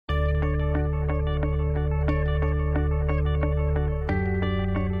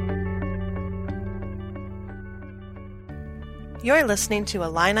You're listening to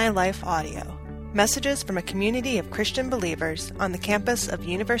Illini Life Audio, messages from a community of Christian believers on the campus of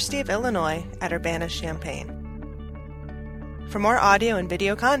University of Illinois at Urbana-Champaign. For more audio and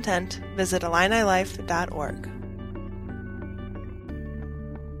video content, visit IlliniLife.org.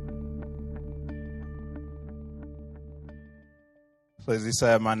 As he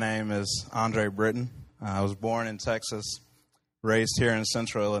said, my name is Andre Britton. I was born in Texas, raised here in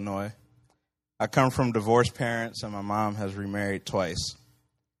Central Illinois. I come from divorced parents, and my mom has remarried twice.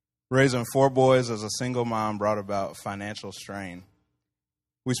 Raising 4 boys as a single mom brought about financial strain.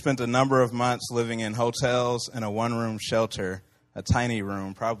 We spent a number of months living in hotels and a one-room shelter, a tiny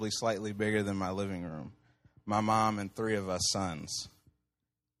room, probably slightly bigger than my living room, my mom and 3 of us sons.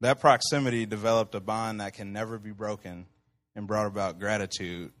 That proximity developed a bond that can never be broken and brought about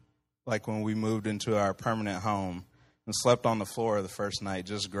gratitude, like when we moved into our permanent home and slept on the floor the first night,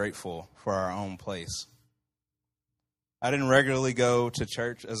 just grateful for our own place. I didn't regularly go to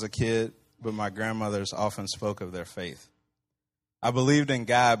church as a kid, but my grandmothers often spoke of their faith. I believed in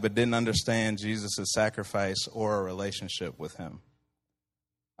God, but didn't understand Jesus' sacrifice or a relationship with him.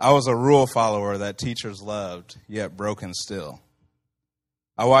 I was a rule follower that teachers loved, yet broken still.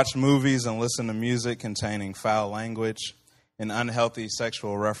 I watched movies and listened to music containing foul language and unhealthy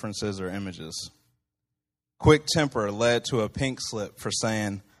sexual references or images. Quick temper led to a pink slip for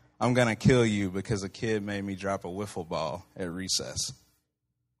saying, "I'm going to kill you because a kid made me drop a wiffle ball at recess."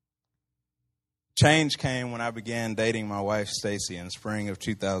 Change came when I began dating my wife, Stacy, in spring of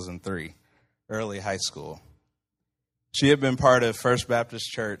 2003, early high school. She had been part of First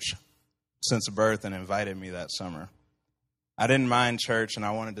Baptist Church since birth and invited me that summer. I didn't mind church, and I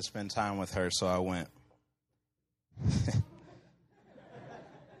wanted to spend time with her, so I went.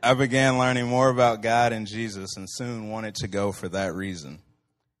 I began learning more about God and Jesus and soon wanted to go for that reason.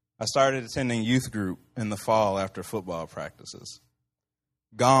 I started attending youth group in the fall after football practices.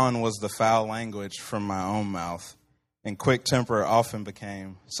 Gone was the foul language from my own mouth, and quick temper often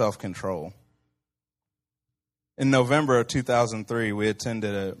became self-control. In November of 2003, we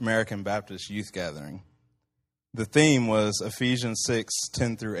attended an American Baptist youth gathering. The theme was Ephesians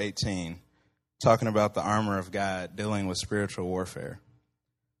 6:10 through 18, talking about the armor of God, dealing with spiritual warfare.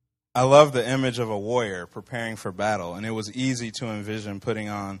 I love the image of a warrior preparing for battle, and it was easy to envision putting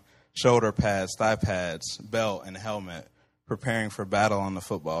on shoulder pads, thigh pads, belt, and helmet, preparing for battle on the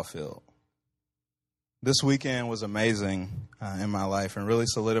football field. This weekend was amazing in my life and really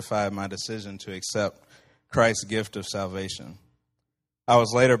solidified my decision to accept Christ's gift of salvation. I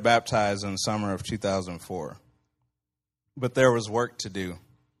was later baptized in the summer of 2004. But there was work to do.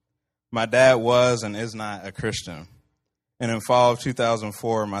 My dad was and is not a Christian. And in fall of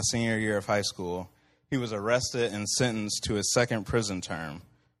 2004, my senior year of high school, he was arrested and sentenced to his second prison term,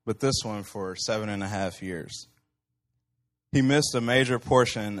 but this one for 7.5 years. He missed a major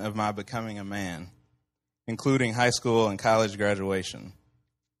portion of my becoming a man, including high school and college graduation.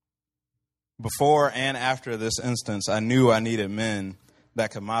 Before and after this instance, I knew I needed men that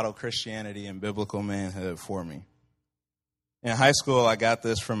could model Christianity and biblical manhood for me. In high school, I got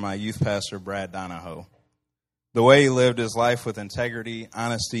this from my youth pastor, Brad Donahoe. The way he lived his life with integrity,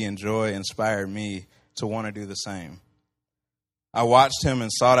 honesty, and joy inspired me to want to do the same. I watched him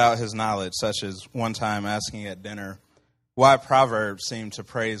and sought out his knowledge, such as one time asking at dinner why Proverbs seemed to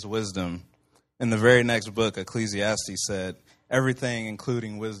praise wisdom. In the very next book, Ecclesiastes said, everything,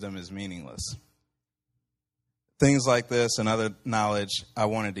 including wisdom, is meaningless. Things like this and other knowledge I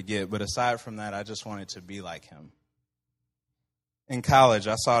wanted to get, but aside from that, I just wanted to be like him. In college,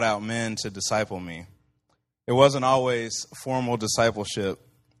 I sought out men to disciple me. It wasn't always formal discipleship,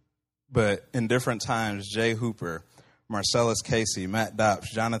 but in different times, Jay Hooper, Marcellus Casey, Matt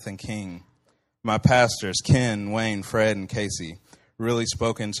Dops, Jonathan King, my pastors, Ken, Wayne, Fred, and Casey, really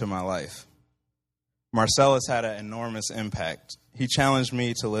spoke into my life. Marcellus had an enormous impact. He challenged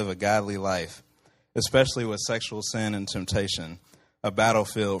me to live a godly life, especially with sexual sin and temptation, a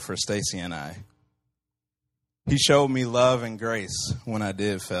battlefield for Stacy and I. He showed me love and grace when I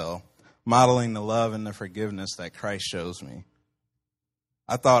did fail, modeling the love and the forgiveness that Christ shows me.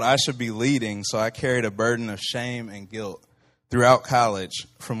 I thought I should be leading, so I carried a burden of shame and guilt throughout college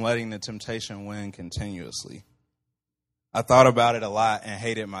from letting the temptation win continuously. I thought about it a lot and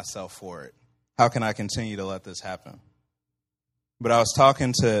hated myself for it. How can I continue to let this happen? But I was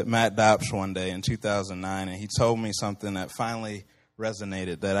talking to Matt Dops one day in 2009, and he told me something that finally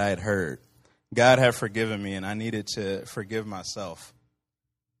resonated that I had heard. God had forgiven me, and I needed to forgive myself.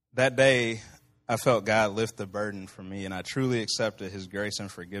 That day, I felt God lift the burden from me, and I truly accepted his grace and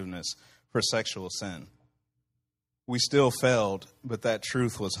forgiveness for sexual sin. We still failed, but that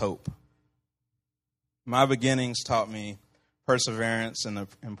truth was hope. My beginnings taught me perseverance, and the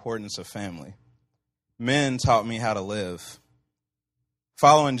importance of family. Men taught me how to live.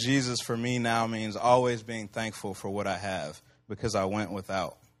 Following Jesus for me now means always being thankful for what I have because I went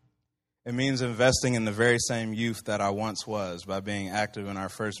without. It means investing in the very same youth that I once was by being active in our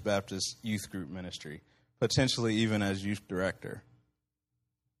First Baptist youth group ministry, potentially even as youth director.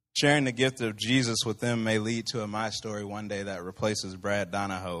 Sharing the gift of Jesus with them may lead to a my story one day that replaces Brad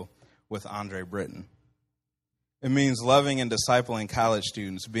Donahoe with Andre Britton. It means loving and discipling college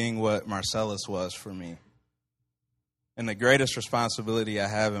students, being what Marcellus was for me. And the greatest responsibility I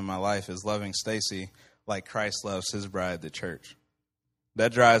have in my life is loving Stacy like Christ loves his bride, the church.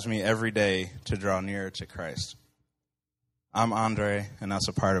 That drives me every day to draw nearer to Christ. I'm Andre, and that's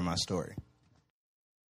a part of my story.